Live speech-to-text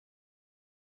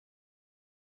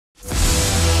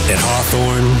At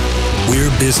Hawthorne,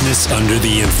 we're business under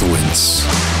the influence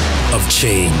of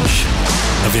change,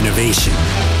 of innovation,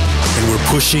 and we're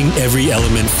pushing every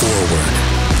element forward.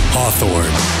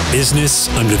 Hawthorne, business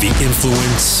under the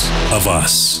influence of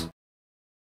us.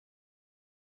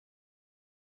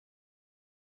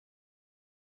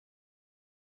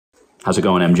 How's it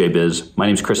going, MJBiz? My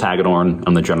name's Chris Hagedorn.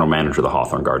 I'm the general manager of the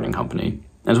Hawthorne Gardening Company.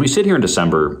 As we sit here in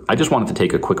December, I just wanted to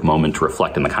take a quick moment to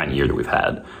reflect on the kind of year that we've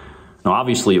had. Now,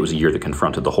 obviously, it was a year that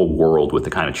confronted the whole world with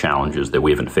the kind of challenges that we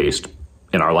haven't faced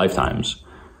in our lifetimes.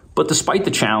 But despite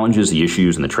the challenges, the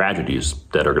issues, and the tragedies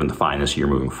that are going to define this year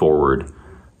moving forward,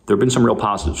 there have been some real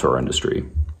positives for our industry.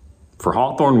 For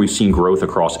Hawthorne, we've seen growth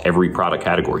across every product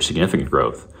category, significant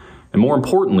growth. And more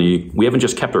importantly, we haven't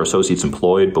just kept our associates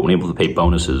employed, but been able to pay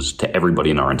bonuses to everybody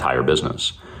in our entire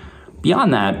business.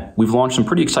 Beyond that, we've launched some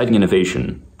pretty exciting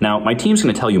innovation. Now, my team's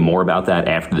going to tell you more about that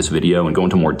after this video and go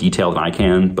into more detail than I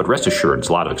can, but rest assured, it's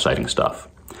a lot of exciting stuff.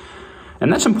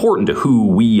 And that's important to who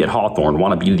we at Hawthorne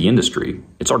want to be to the industry.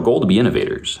 It's our goal to be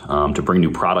innovators, to bring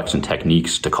new products and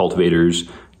techniques to cultivators,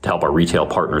 to help our retail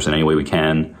partners in any way we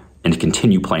can, and to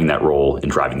continue playing that role in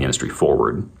driving the industry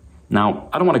forward. Now,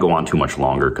 I don't want to go on too much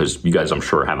longer because you guys, I'm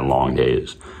sure, are having long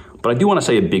days, but I do want to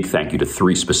say a big thank you to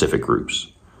three specific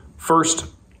groups. First,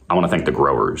 I want to thank the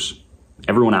growers,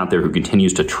 everyone out there who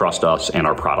continues to trust us and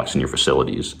our products in your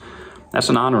facilities. That's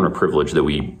an honor and a privilege that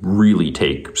we really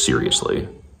take seriously.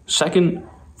 Second,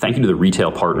 thank you to the retail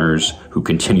partners who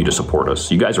continue to support us.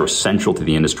 You guys are essential to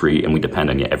the industry and we depend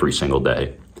on you every single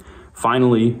day.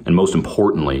 Finally, and most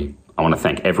importantly, I want to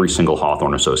thank every single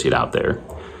Hawthorne associate out there.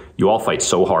 You all fight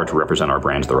so hard to represent our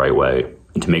brands the right way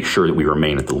and to make sure that we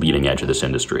remain at the leading edge of this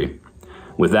industry.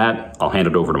 With that, I'll hand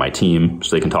it over to my team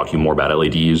so they can talk to you more about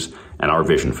LEDs and our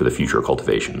vision for the future of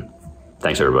cultivation.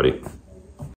 Thanks, everybody.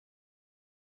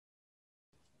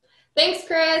 Thanks,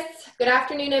 Chris. Good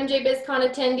afternoon, MJBiz Con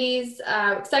attendees.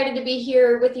 Excited to be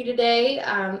here with you today.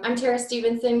 I'm Tara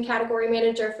Stevenson, Category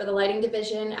Manager for the Lighting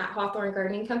Division at Hawthorne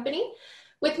Gardening Company.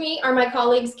 With me are my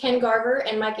colleagues Ken Garver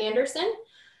and Mike Anderson.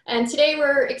 And today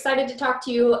we're excited to talk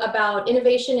to you about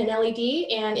innovation in LED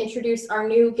and introduce our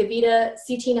new Gavita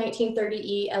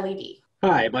CT1930E LED.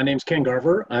 Hi, my name's Ken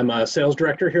Garver. I'm a sales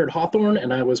director here at Hawthorne,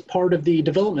 and I was part of the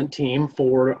development team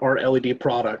for our LED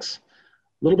products.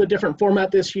 A little bit different format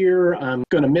this year. I'm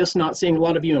going to miss not seeing a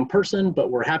lot of you in person,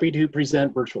 but we're happy to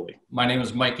present virtually. My name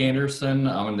is Mike Anderson.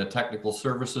 I'm in the technical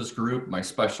services group. My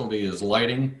specialty is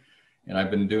lighting, and I've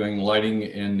been doing lighting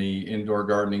in the indoor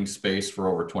gardening space for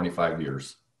over 25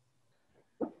 years.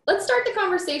 Let's start the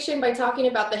conversation by talking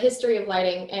about the history of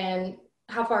lighting and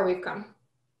how far we've come.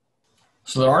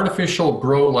 So the artificial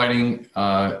grow lighting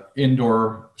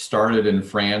indoor started in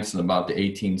France in about the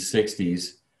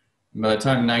 1860s. By the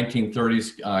time the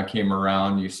 1930s came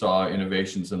around, you saw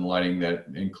innovations in lighting that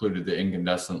included the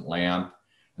incandescent lamp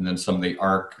and then some of the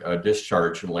arc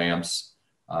discharge lamps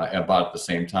about the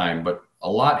same time. But a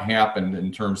lot happened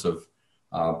in terms of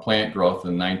plant growth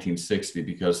in 1960,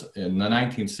 because in the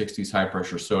 1960s, high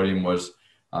pressure sodium was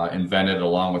invented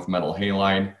along with metal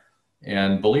halide.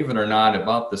 And believe it or not,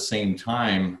 about the same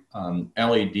time,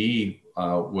 LED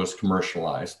was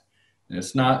commercialized. And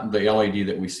it's not the LED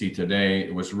that we see today.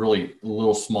 It was really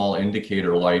little small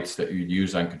indicator lights that you'd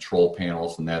use on control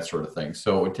panels and that sort of thing.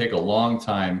 So it would take a long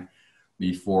time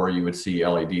before you would see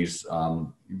LEDs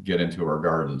get into our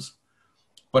gardens.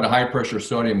 But a high pressure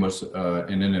sodium was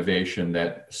an innovation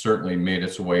that certainly made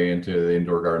its way into the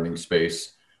indoor gardening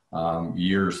space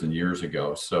years and years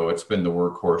ago. So it's been the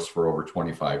workhorse for over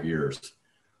 25 years.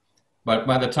 But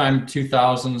by the time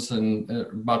 2000s and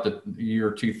about the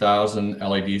year 2000,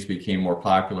 LEDs became more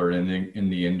popular in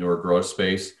the indoor grow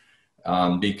space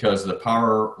because the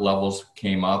power levels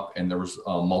came up and there was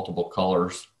multiple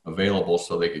colors available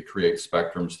so they could create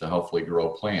spectrums to hopefully grow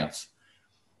plants.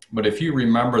 But if you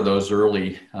remember those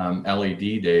early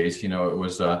LED days, you know, it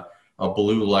was a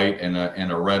blue light and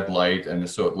a red light, and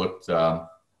so it looked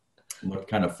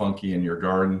kind of funky in your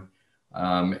garden.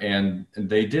 And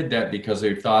they did that because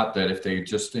they thought that if they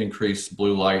just increased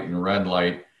blue light and red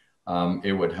light,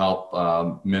 it would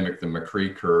help mimic the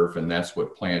McCree curve, and that's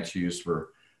what plants use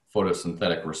for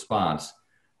photosynthetic response.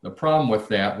 The problem with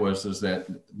that is that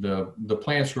the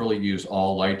plants really use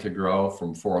all light to grow,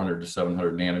 from 400 to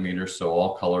 700 nanometers. So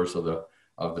all colors of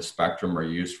the spectrum are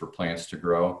used for plants to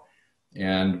grow.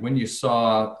 And when you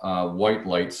saw white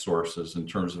light sources in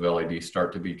terms of LEDs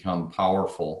start to become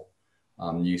powerful,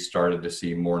 you started to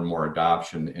see more and more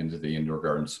adoption into the indoor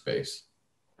garden space.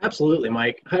 Absolutely,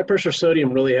 Mike. High pressure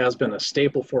sodium really has been a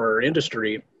staple for our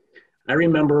industry. I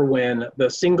remember when the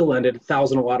single-ended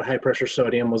 1,000 watt high pressure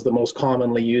sodium was the most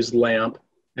commonly used lamp.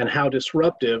 and how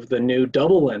disruptive the new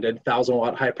double-ended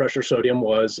 1,000-watt high-pressure sodium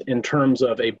was in terms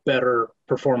of a better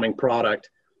performing product.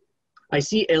 I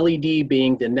see LED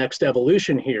being the next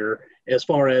evolution here as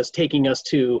far as taking us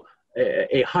to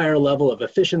a higher level of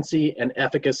efficiency and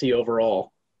efficacy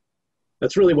overall.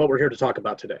 That's really what we're here to talk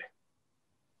about today.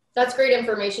 That's great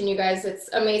information, you guys. It's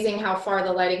amazing how far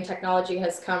the lighting technology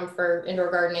has come for indoor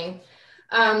gardening.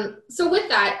 So with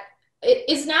that,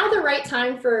 is now the right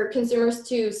time for consumers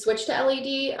to switch to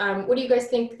LED? What do you guys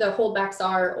think the holdbacks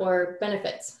are or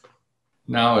benefits?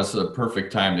 Now is the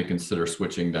perfect time to consider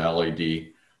switching to LED.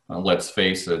 Let's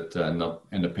face it, in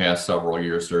the past several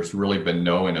years, there's really been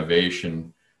no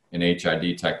innovation in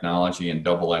HID technology, and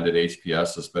double-ended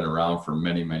HPS has been around for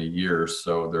many, many years.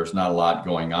 So there's not a lot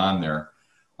going on there.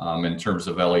 In terms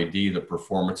of LED, the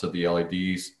performance of the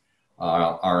LEDs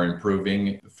are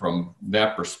improving. From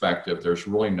that perspective, there's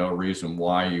really no reason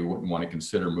why you wouldn't want to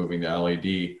consider moving to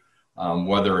LED.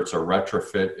 Whether it's a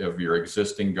retrofit of your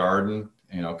existing garden,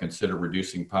 consider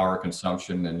reducing power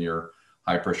consumption in your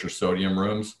high pressure sodium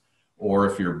rooms, or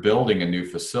if you're building a new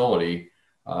facility,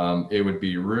 it would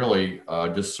be really a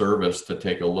disservice to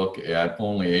take a look at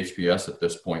only HPS at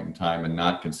this point in time and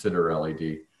not consider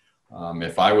LED.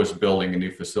 If I was building a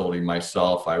new facility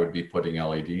myself, I would be putting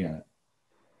LED in it.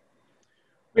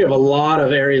 We have a lot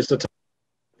of areas to talk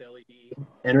about with LED,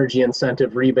 energy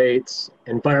incentive rebates,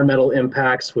 environmental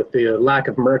impacts with the lack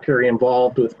of mercury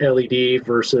involved with LED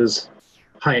versus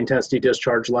high intensity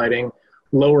discharge lighting,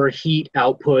 lower heat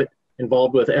output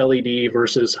involved with LED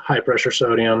versus high pressure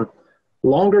sodium,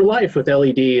 longer life with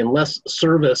LED and less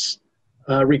service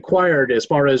required as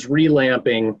far as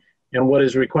relamping and what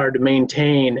is required to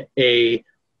maintain a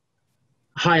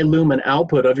high lumen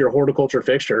output of your horticulture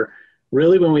fixture.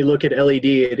 Really, when we look at LED,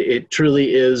 it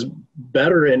truly is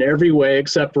better in every way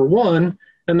except for one,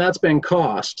 and that's been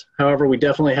cost. However, we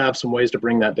definitely have some ways to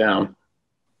bring that down.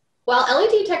 While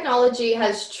LED technology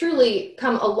has truly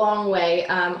come a long way,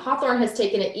 Hawthorne has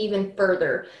taken it even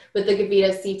further with the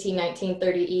Gavita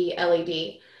CT1930E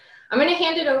LED. I'm going to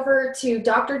hand it over to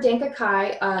Dr. Danka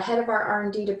Kai, head of our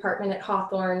R&D department at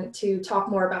Hawthorne, to talk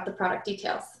more about the product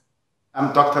details.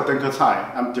 I'm Dr. Danka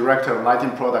Kai. I'm Director of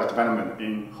Lighting Product Development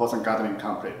in Hawthorne Gardening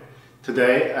Company.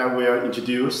 Today, I will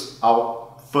introduce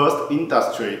our first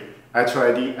industry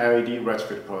HID LED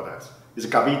retrofit product. It's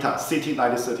Gavita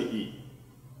CT1930E.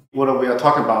 What we are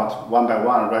talking about one by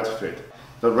one retrofit.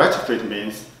 The retrofit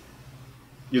means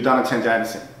you don't change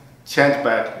anything. Change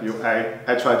back your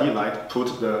HID light,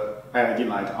 put the LED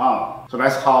light on. So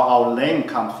that's how our name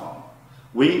comes from.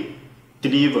 We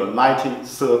deliver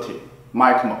 1930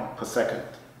 micromole per second.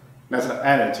 That's the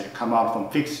energy come out from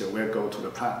fixture will go to the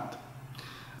plant.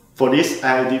 For these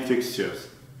LED fixtures,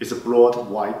 it's a broad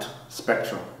white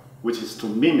spectrum, which is to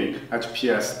mimic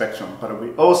HPS spectrum, but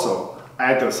we also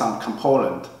add some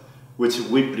component which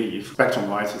we believe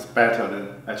spectrum-wise is better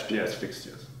than HPS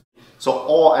fixtures. So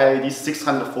all LEDs,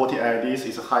 640 LEDs,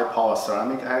 is high-power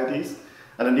ceramic LEDs,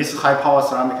 and these high-power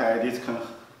ceramic LEDs can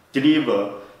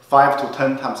deliver 5 to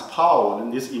 10 times power than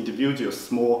these individual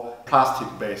small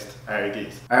plastic-based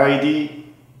LEDs. LED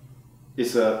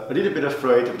is a little bit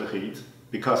afraid of the heat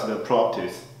because of the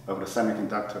properties of the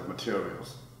semiconductor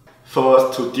materials. For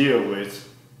us to deal with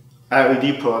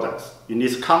LED products in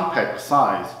this compact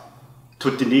size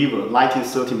to deliver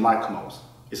 1930 micromoles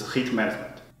is heat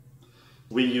management.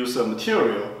 We use a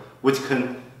material which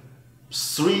can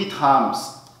 3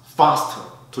 times faster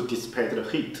to dissipate the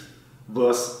heat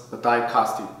versus the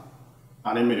die-casting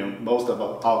aluminum most of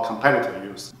our competitors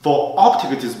use. For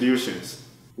optical distributions,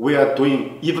 we are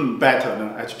doing even better than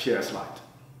HPS light.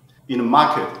 In the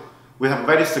market, we have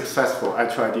very successful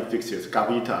HID fixtures,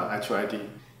 Gavita HID.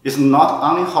 It's not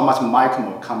only how much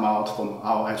micromole come out from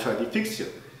our HID fixture,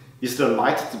 it's the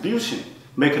light distribution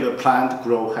making the plant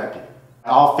grow happy.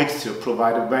 Our fixture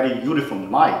provide very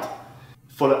uniform light.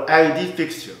 For the LED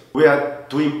fixture, we are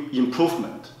doing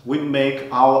improvement. We make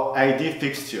our LED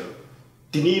fixture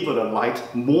deliver the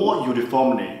light more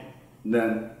uniformly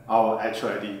than our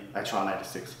HID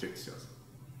HR96 fixtures.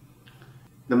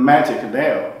 The magic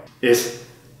there is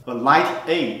a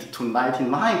 98 to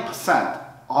 99%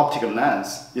 optical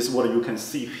length is what you can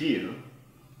see here.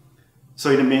 So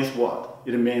it means what?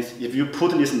 It means if you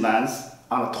put this lens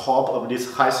on the top of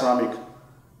this high ceramic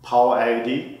power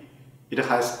LED, it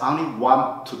has only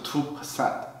 1 to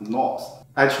 2% noise.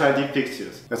 HID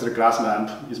fixtures, as the glass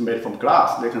lamp is made from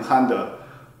glass, they can handle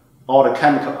all the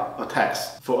chemical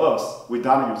attacks. For us, we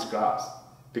don't use glass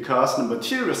because the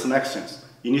material selections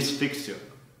in this fixture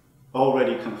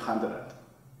already can handle that.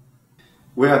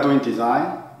 We are doing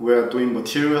design, we are doing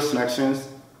material selections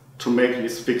to make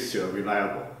this fixture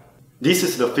reliable. This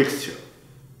is the fixture.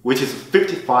 which is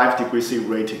 55 degrees C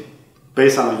rating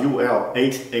based on the UL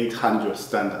 8800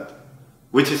 standard,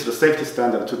 which is the safety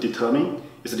standard to determine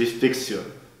is this fixture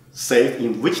safe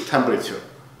in which temperature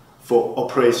for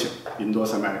operation in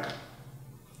North America.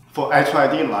 For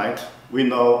HID light, we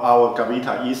know our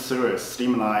Gavita E-Series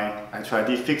Slimline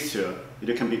HID fixture,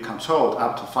 it can be controlled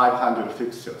up to 500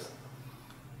 fixtures.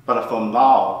 But from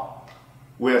now,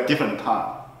 we're different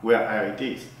time, we're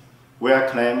LEDs. We are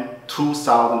claiming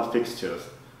 2,000 fixtures.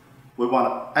 We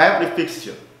want every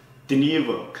fixture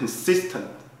deliver consistent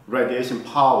radiation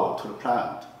power to the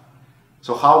plant.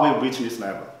 So how we reach this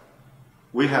level?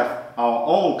 We have our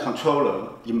own controller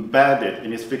embedded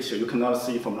in this fixture. You cannot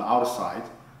see from the outside,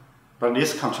 but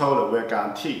this controller will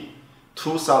guarantee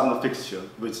 2,000 fixtures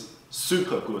with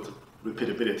super good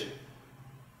repeatability.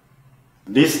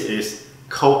 This is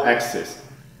coaxial,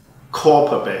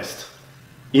 copper-based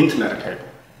internet cable.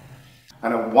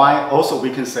 And why also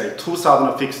we can say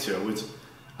 2,000 fixture with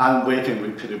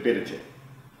unwavering repeatability.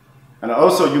 And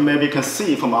also you maybe can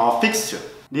see from our fixture,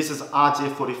 this is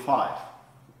RJ45,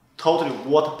 totally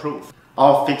waterproof.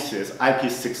 Our fixture is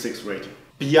IP66 rating.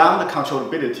 Beyond the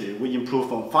controllability, we improve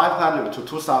from 500 to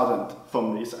 2,000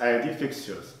 from these LED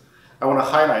fixtures. I want to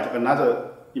highlight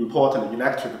another important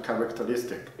electrical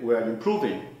characteristic we are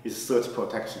improving is surge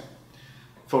protection.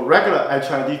 For regular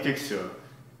HID fixture,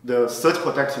 the surge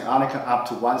protection only can up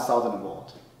to 1,000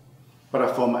 volt.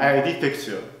 But from LED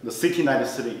fixture, the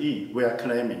CT93E, we are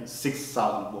claiming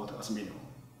 6,000 volt as minimum.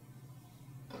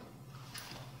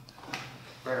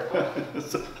 Very well.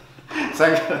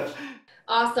 Thank you.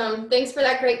 Awesome. Thanks for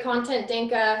that great content,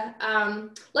 Dinka.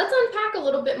 Let's unpack a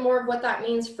little bit more of what that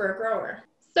means for a grower.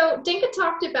 So Dinka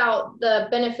talked about the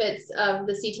benefits of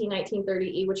the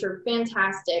CT1930E, which are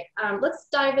fantastic. Let's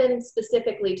dive in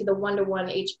specifically to the one-to-one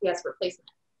HPS replacement.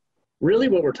 Really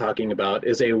what we're talking about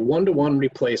is a one-to-one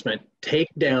replacement. Take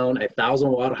down a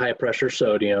 1,000-watt high-pressure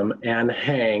sodium and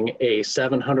hang a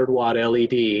 700-watt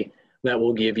LED that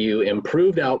will give you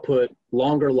improved output,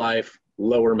 longer life,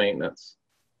 lower maintenance.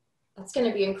 That's going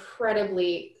to be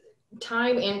incredibly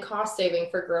time and cost saving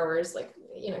for growers. Like,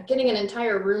 you know, getting an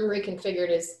entire room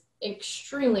reconfigured is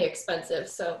extremely expensive.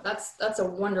 So that's a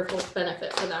wonderful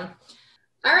benefit for them.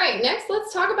 All right, next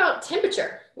let's talk about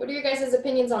temperature. What are your guys'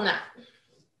 opinions on that?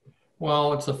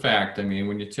 Well, it's a fact. I mean,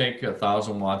 when you take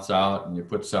 1,000 watts out and you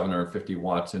put 750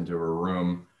 watts into a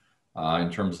room,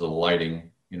 in terms of the lighting,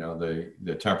 you know,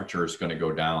 the temperature is going to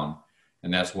go down.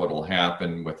 And that's what will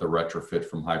happen with the retrofit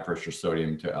from high pressure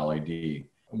sodium to LED.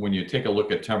 When you take a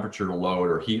look at temperature load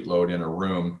or heat load in a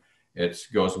room, it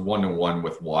goes one-to-one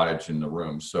with wattage in the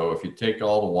room. So if you take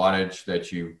all the wattage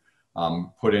that you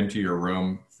put into your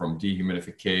room from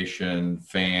dehumidification,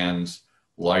 fans,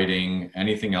 lighting,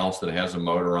 anything else that has a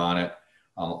motor on it,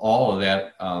 all of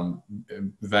that,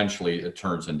 eventually it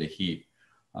turns into heat.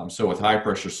 So with high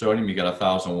pressure sodium, you got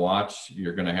 1,000 watts,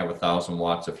 you're going to have 1,000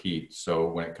 watts of heat. So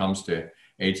when it comes to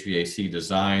HVAC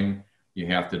design, you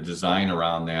have to design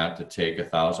around that to take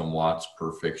 1,000 watts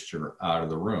per fixture out of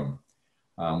the room.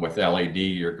 With LED,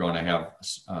 you're going to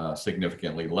have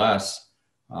significantly less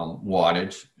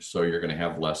wattage, so you're going to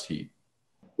have less heat.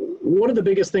 One of the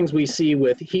biggest things we see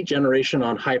with heat generation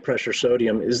on high pressure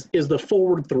sodium is the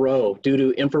forward throw due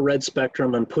to infrared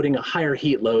spectrum and putting a higher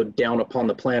heat load down upon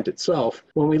the plant itself.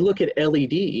 When we look at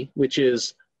LED, which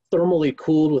is thermally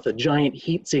cooled with a giant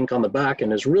heat sink on the back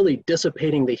and is really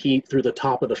dissipating the heat through the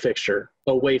top of the fixture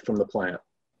away from the plant.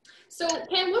 So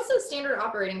Ken, what's the standard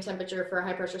operating temperature for a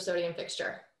high pressure sodium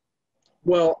fixture?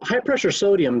 Well, high pressure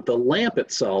sodium, the lamp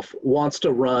itself wants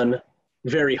to run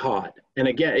very hot. And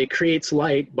again, it creates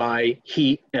light by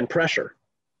heat and pressure.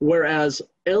 Whereas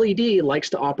LED likes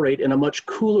to operate in a much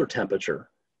cooler temperature.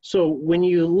 So when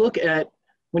you look at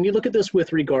this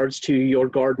with regards to your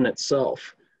garden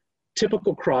itself,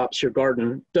 typical crops, your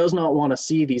garden does not want to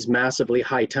see these massively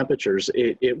high temperatures.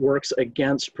 It works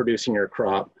against producing your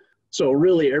crop. So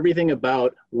really everything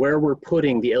about where we're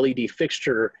putting the LED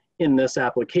fixture in this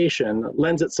application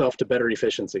lends itself to better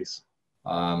efficiencies.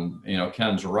 You know,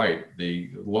 Ken's right. The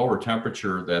lower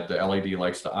temperature that the LED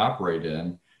likes to operate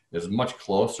in is much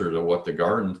closer to what the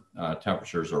garden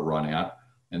temperatures are run at.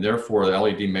 And therefore the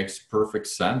LED makes perfect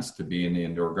sense to be in the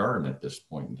indoor garden at this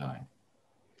point in time.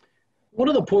 One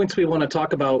of the points we want to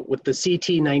talk about with the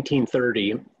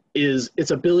CT1930 is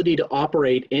its ability to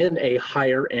operate in a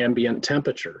higher ambient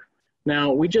temperature.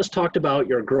 Now, we just talked about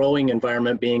your growing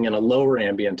environment being in a lower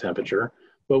ambient temperature,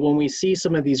 but when we see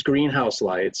some of these greenhouse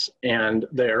lights and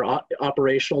they're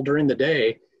operational during the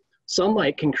day,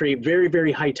 sunlight can create very,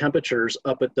 very high temperatures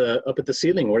up at the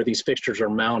ceiling where these fixtures are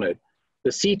mounted. The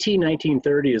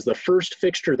CT1930 is the first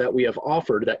fixture that we have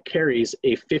offered that carries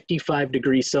a 55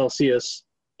 degrees Celsius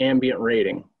ambient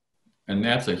rating. And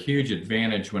that's a huge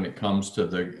advantage when it comes to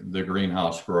the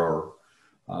greenhouse grower.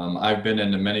 I've been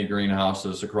into many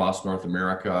greenhouses across North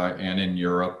America and in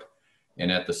Europe,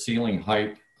 and at the ceiling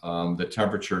height, the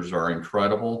temperatures are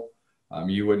incredible.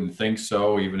 You wouldn't think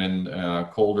so, even in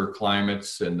colder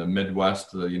climates in the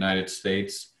Midwest of the United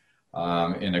States.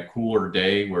 In a cooler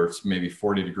day where it's maybe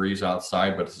 40 degrees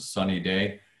outside, but it's a sunny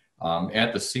day,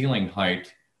 at the ceiling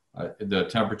height, the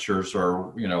temperatures are,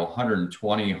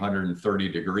 120, 130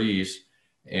 degrees.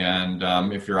 And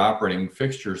if you're operating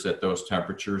fixtures at those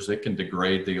temperatures, it can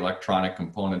degrade the electronic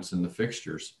components in the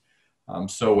fixtures.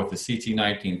 So with the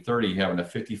CT1930 having a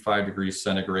 55 degrees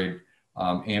centigrade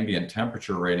ambient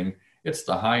temperature rating, it's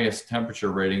the highest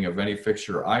temperature rating of any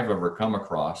fixture I've ever come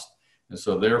across. And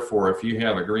so therefore, if you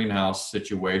have a greenhouse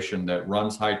situation that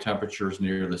runs high temperatures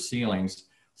near the ceilings,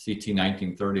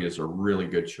 CT1930 is a really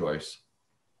good choice.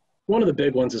 One of the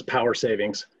big ones is power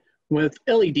savings. With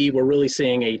LED, we're really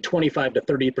seeing a 25 to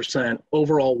 30%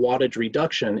 overall wattage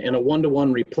reduction in a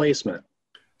one-to-one replacement.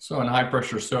 So in high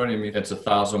pressure sodium, it's a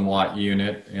 1,000-watt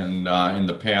unit. And in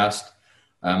the past,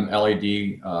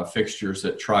 LED fixtures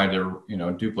that try to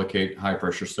duplicate high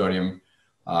pressure sodium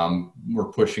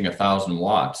were pushing 1,000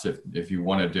 watts if you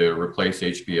wanted to replace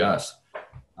HPS.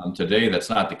 Today, that's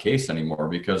not the case anymore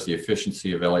because the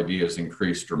efficiency of LED has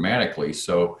increased dramatically.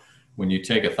 So when you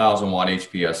take a 1,000-watt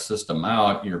HPS system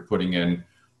out, you're putting in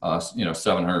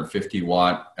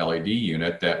 750-watt LED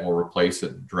unit that will replace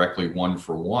it directly one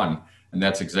for one. And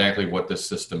that's exactly what this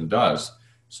system does.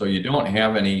 So you don't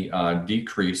have any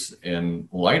decrease in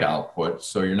light output.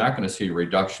 So you're not going to see a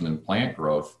reduction in plant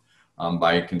growth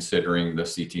by considering the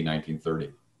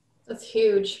CT1930. That's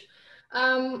huge.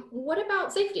 What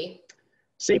about safety?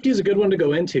 Safety is a good one to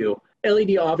go into.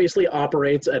 LED obviously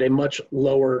operates at a much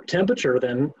lower temperature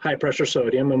than high pressure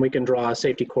sodium, and we can draw a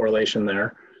safety correlation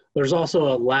there. There's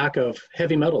also a lack of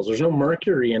heavy metals. There's no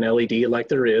mercury in LED like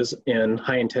there is in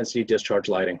high intensity discharge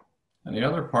lighting. And the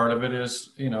other part of it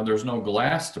is, there's no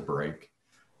glass to break.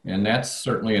 And that's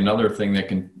certainly another thing that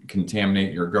can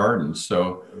contaminate your garden.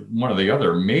 So one of the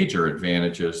other major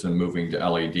advantages in moving to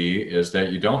LED is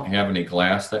that you don't have any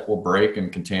glass that will break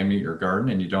and contaminate your garden,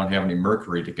 and you don't have any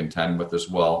mercury to contend with as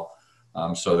well.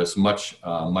 So that's much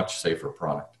safer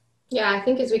product. Yeah, I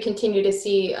think as we continue to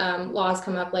see laws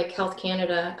come up like Health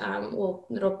Canada,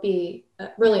 it'll be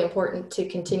really important to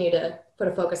continue to put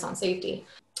a focus on safety.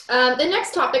 The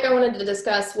next topic I wanted to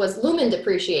discuss was lumen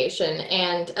depreciation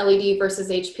and LED versus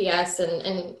HPS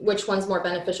and which one's more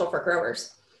beneficial for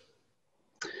growers.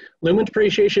 Lumen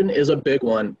depreciation is a big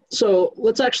one. So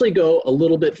let's actually go a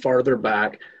little bit farther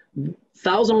back.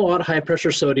 1,000-watt high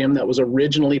pressure sodium that was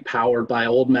originally powered by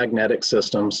old magnetic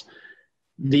systems.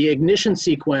 The ignition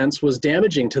sequence was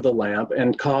damaging to the lamp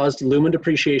and caused lumen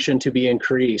depreciation to be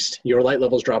increased. Your light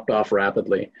levels dropped off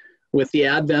rapidly. With the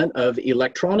advent of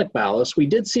electronic ballast, we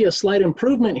did see a slight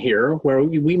improvement here where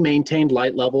we maintained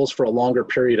light levels for a longer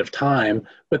period of time,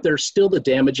 but there's still the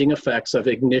damaging effects of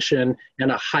ignition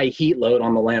and a high heat load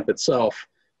on the lamp itself.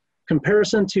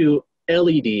 Comparison to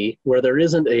LED, where there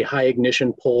isn't a high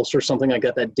ignition pulse or something like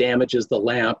that that damages the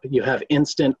lamp, you have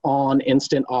instant on,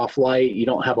 instant off light, you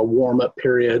don't have a warm-up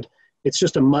period. It's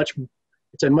a much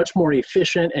more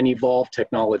efficient and evolved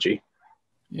technology.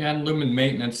 Yeah, and lumen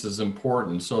maintenance is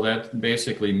important. So that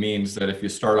basically means that if you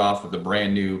start off with a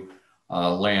brand new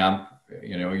lamp,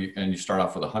 and you start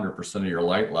off with 100% of your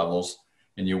light levels,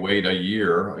 and you wait a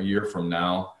year from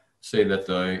now, say that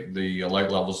the light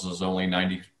levels is only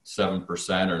 97%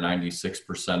 or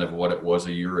 96% of what it was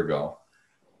a year ago.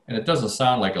 And it doesn't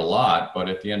sound like a lot, but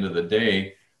at the end of the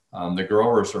day, the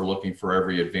growers are looking for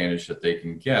every advantage that they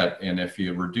can get. And if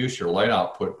you reduce your light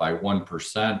output by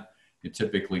 1%, you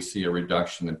typically see a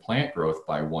reduction in plant growth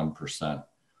by 1%.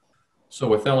 So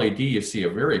with LED, you see a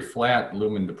very flat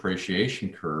lumen depreciation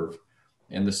curve.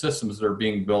 And the systems that are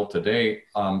being built today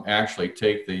actually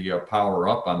take the power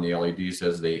up on the LEDs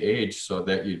as they age so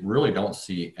that you really don't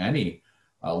see any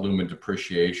lumen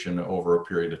depreciation over a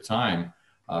period of time,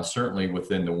 certainly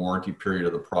within the warranty period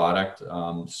of the product.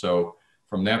 So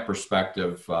from that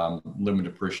perspective, lumen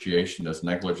depreciation is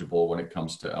negligible when it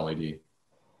comes to LED.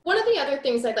 One of the other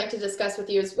things I'd like to discuss with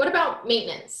you is what about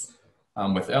maintenance?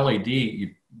 With LED,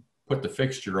 you put the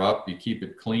fixture up, you keep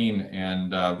it clean,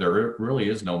 and there really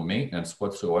is no maintenance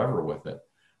whatsoever with it.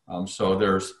 So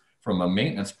there's, from a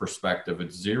maintenance perspective,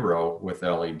 it's zero with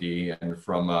LED, and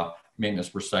from a maintenance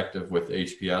perspective with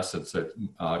HPS, it's an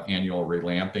annual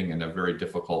relamping and a very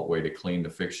difficult way to clean the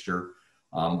fixture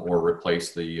or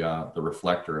replace the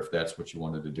reflector if that's what you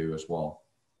wanted to do as well.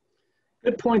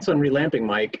 Good points on relamping,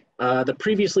 Mike. The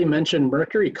previously mentioned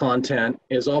mercury content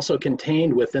is also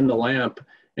contained within the lamp,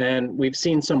 and we've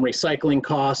seen some recycling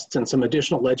costs and some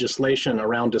additional legislation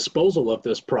around disposal of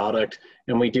this product,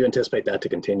 and we do anticipate that to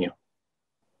continue.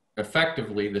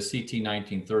 Effectively, the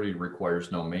CT1930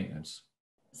 requires no maintenance.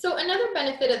 So another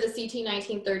benefit of the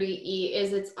CT1930E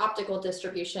is its optical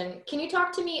distribution. Can you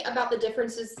talk to me about the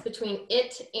differences between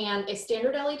it and a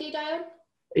standard LED diode?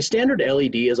 A standard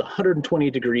LED is a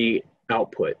 120-degree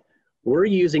output. We're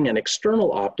using an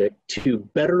external optic to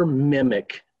better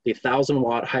mimic the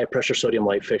 1,000-watt high-pressure sodium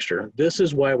light fixture. This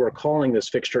is why we're calling this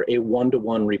fixture a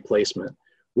one-to-one replacement.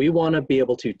 We want to be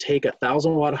able to take a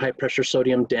 1,000-watt high-pressure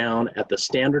sodium down at the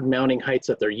standard mounting heights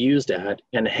that they're used at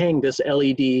and hang this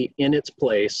LED in its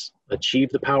place, achieve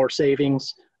the power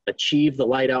savings, achieve the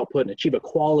light output, and achieve a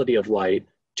quality of light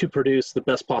to produce the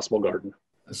best possible garden.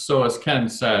 So as Ken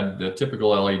said, the typical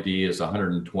LED is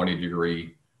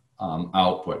 120-degree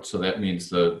output. So that means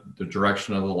the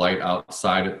direction of the light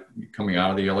outside, coming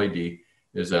out of the LED,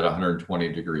 is at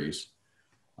 120 degrees.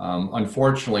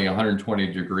 Unfortunately,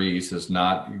 120 degrees is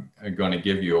not going to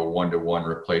give you a one-to-one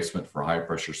replacement for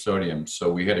high-pressure sodium.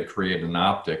 So we had to create an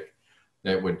optic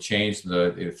that would change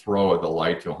the throw of the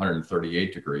light to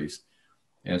 138 degrees.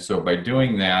 And so by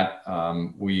doing that,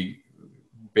 we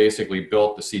basically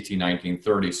built the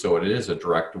CT1930 so it is a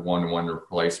direct one-to-one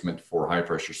replacement for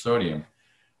high-pressure sodium.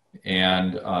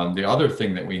 And the other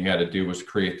thing that we had to do was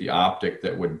create the optic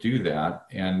that would do that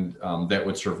and that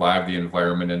would survive the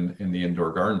environment in the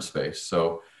indoor garden space.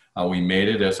 So we made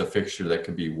it as a fixture that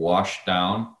could be washed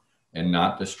down and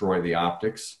not destroy the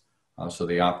optics. So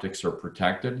the optics are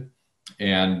protected.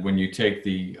 And when you take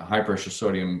the high pressure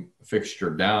sodium fixture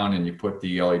down and you put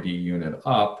the LED unit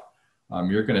up,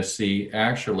 you're going to see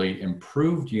actually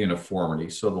improved uniformity.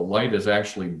 So the light is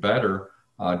actually better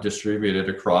distributed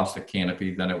across the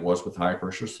canopy than it was with high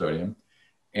pressure sodium.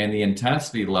 And the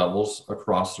intensity levels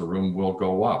across the room will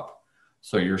go up.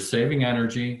 So you're saving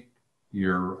energy,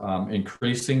 you're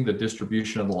increasing the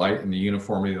distribution of the light and the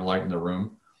uniformity of the light in the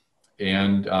room,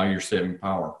 and you're saving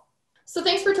power. So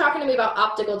thanks for talking to me about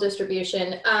optical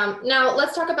distribution. Now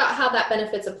let's talk about how that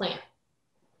benefits a plant.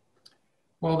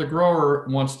 Well, the grower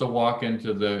wants to walk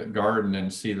into the garden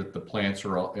and see that the plants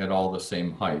are at all the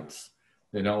same heights.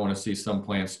 They don't want to see some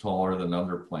plants taller than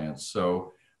other plants.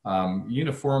 So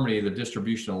uniformity, the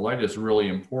distribution of light is really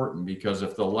important, because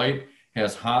if the light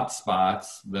has hot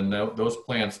spots, then those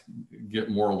plants get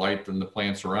more light than the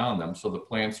plants around them. So the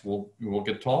plants will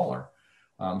get taller.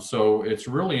 So it's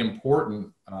really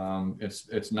important.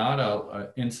 It's not an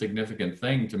insignificant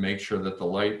thing to make sure that the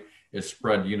light is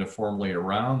spread uniformly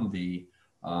around the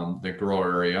grow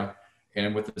area.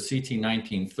 And with the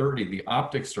CT1930, the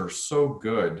optics are so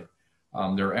good.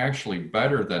 They're actually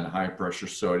better than high pressure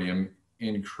sodium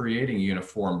in creating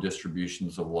uniform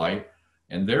distributions of light,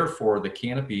 and therefore the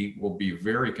canopy will be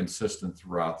very consistent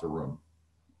throughout the room.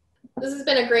 This has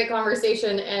been a great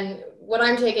conversation, and what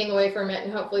I'm taking away from it,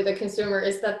 and hopefully the consumer,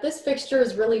 is that this fixture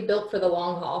is really built for the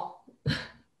long haul.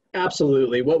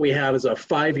 Absolutely. What we have is a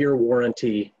 5-year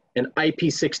warranty, an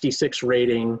IP66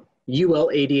 rating, UL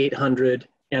 8800,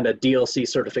 and a DLC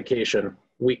certification.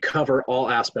 We cover all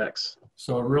aspects.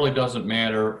 So it really doesn't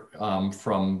matter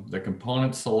from the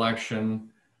component selection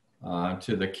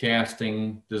to the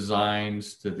casting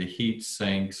designs, to the heat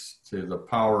sinks, to the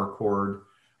power cord.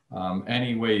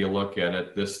 Any way you look at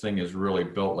it, this thing is really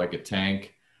built like a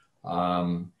tank.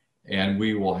 And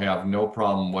we will have no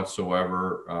problem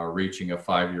whatsoever reaching a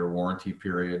 5-year warranty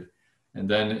period. And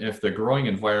then if the growing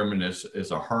environment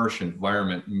is a harsh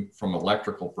environment from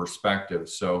electrical perspective,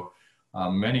 so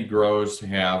many grows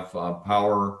have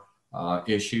power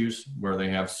issues where they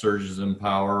have surges in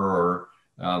power,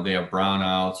 or they have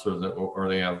brownouts, or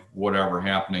they have whatever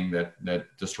happening that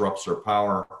disrupts their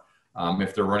power.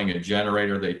 If they're running a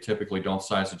generator, they typically don't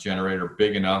size a generator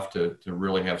big enough to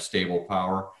really have stable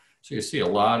power. So you see a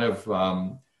lot of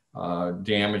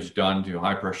damage done to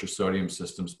high pressure sodium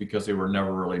systems because they were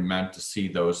never really meant to see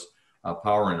those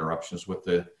power interruptions. With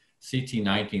the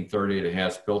CT1930, it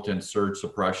has built-in surge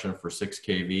suppression for 6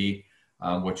 kV.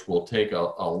 Which will take a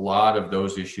lot of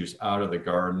those issues out of the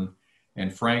garden.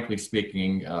 And frankly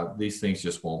speaking, these things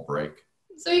just won't break.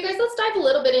 So you guys, let's dive a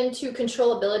little bit into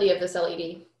controllability of this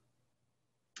LED.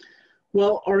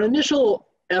 Well, our initial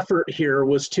effort here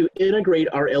was to integrate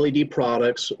our LED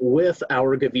products with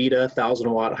our Gavita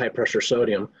 1,000-watt high-pressure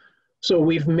sodium. So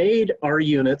we've made our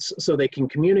units so they can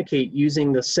communicate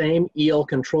using the same EL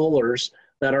controllers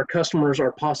that our customers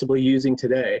are possibly using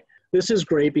today. This is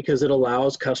great because it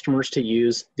allows customers to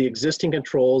use the existing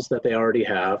controls that they already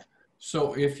have.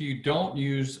 So if you don't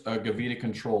use a Gavita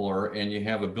controller and you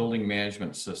have a building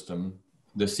management system,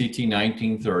 the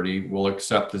CT1930 will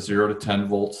accept the 0 to 10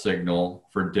 volt signal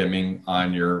for dimming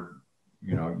on your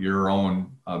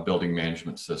own building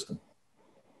management system.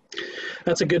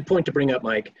 That's a good point to bring up,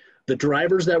 Mike. The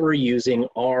drivers that we're using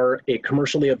are a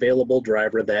commercially available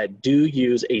driver that do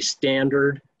use a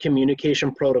standard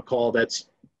communication protocol that's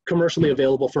commercially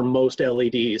available for most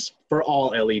LEDs, for all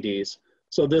LEDs.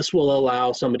 So this will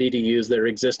allow somebody to use their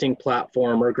existing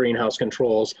platform or greenhouse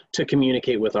controls to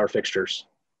communicate with our fixtures.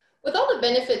 With all the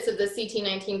benefits of the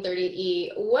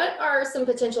CT1930E, what are some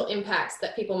potential impacts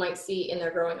that people might see in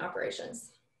their growing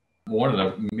operations? One of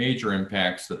the major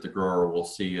impacts that the grower will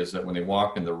see is that when they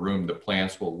walk in the room, the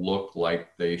plants will look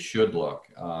like they should look.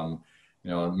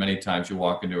 Many times you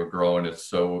walk into a grow and it's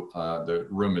the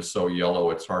room is so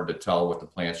yellow, it's hard to tell what the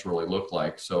plants really look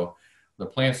like. So the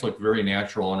plants look very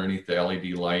natural underneath the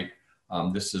LED light.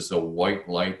 This is a white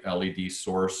light LED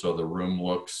source, so the room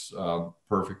looks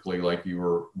perfectly like you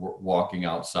were walking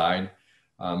outside.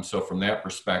 So from that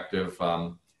perspective,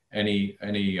 any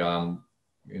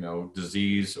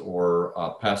disease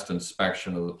or pest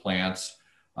inspection of the plants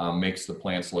makes the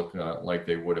plants look like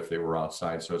they would if they were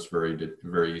outside. So it's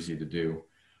very easy to do.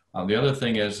 The other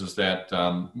thing is that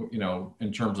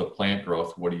in terms of plant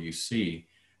growth, what do you see?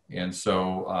 And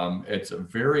so it's a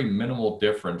very minimal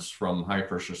difference from high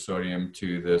pressure sodium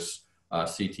to this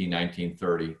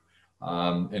CT1930.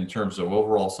 In terms of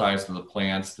overall size of the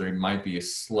plants, there might be a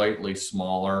slightly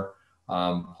smaller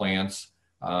plants,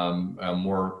 a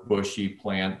more bushy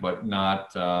plant, but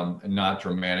not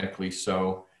dramatically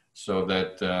so. So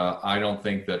that I don't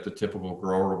think that the typical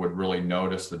grower would really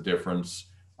notice the difference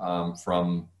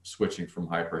from switching from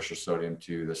high pressure sodium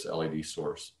to this LED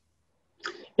source.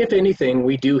 If anything,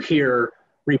 we do hear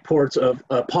reports of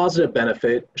a positive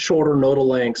benefit, shorter nodal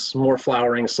lengths, more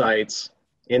flowering sites,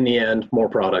 in the end, more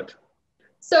product.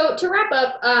 So to wrap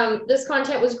up, this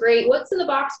content was great. What's in the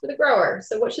box for the grower?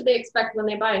 So what should they expect when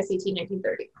they buy a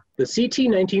CT1930? The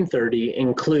CT1930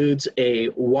 includes a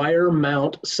wire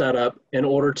mount setup in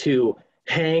order to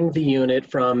hang the unit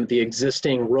from the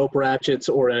existing rope ratchets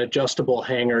or an adjustable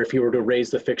hanger if you were to raise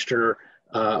the fixture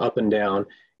up and down.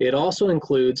 It also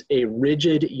includes a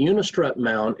rigid unistrut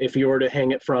mount if you were to hang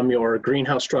it from your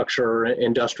greenhouse structure or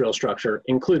industrial structure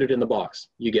included in the box.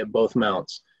 You get both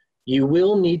mounts. You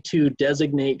will need to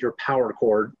designate your power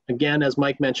cord. Again, as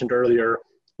Mike mentioned earlier,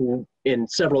 in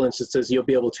several instances, you'll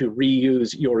be able to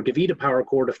reuse your Gavita power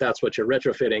cord if that's what you're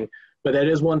retrofitting. But that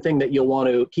is one thing that you'll want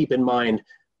to keep in mind.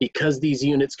 Because these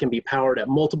units can be powered at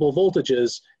multiple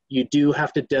voltages, you do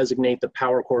have to designate the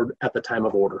power cord at the time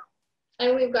of order.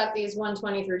 And we've got these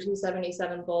 120 through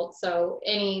 277 volts, so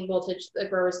any voltage the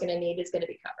grower is going to need is going to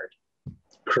be covered.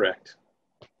 Correct.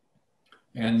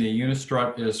 And the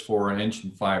unistrut is for an 1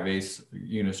 5/8"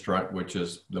 unistrut, which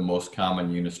is the most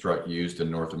common unistrut used in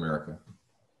North America.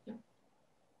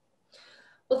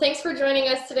 Well, thanks for joining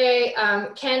us today.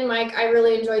 Ken, Mike, I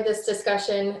really enjoyed this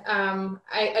discussion.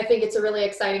 I think it's a really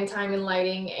exciting time in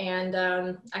lighting, and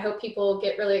I hope people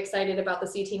get really excited about the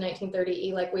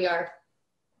CT1930E like we are.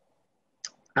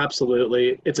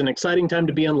 Absolutely. It's an exciting time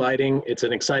to be in lighting. It's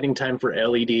an exciting time for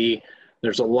LED.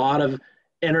 There's a lot of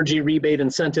energy rebate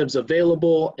incentives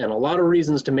available and a lot of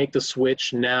reasons to make the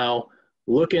switch now.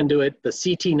 Look into it. The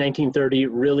CT1930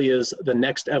 really is the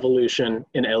next evolution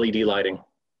in LED lighting.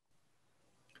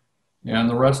 And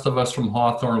the rest of us from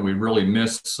Hawthorne, we really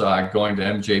miss going to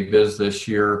MJBiz this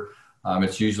year.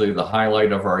 It's usually the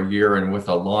highlight of our year, and with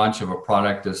a launch of a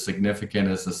product as significant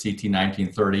as the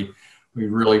CT1930, we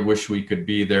really wish we could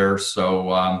be there.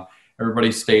 So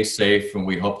everybody stay safe, and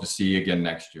we hope to see you again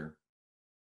next year.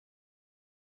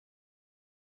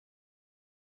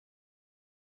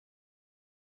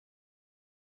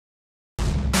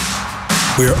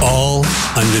 We're all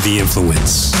under the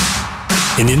influence.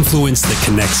 An influence that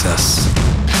connects us.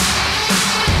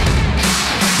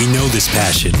 We know this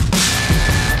passion.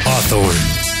 Hawthorne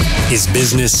is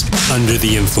business under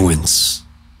the influence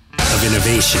of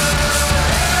innovation,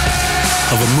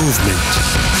 of a movement,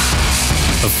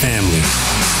 of family,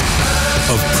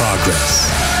 of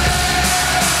progress.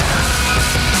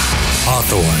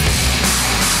 Hawthorne,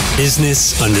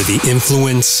 business under the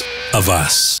influence of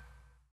us.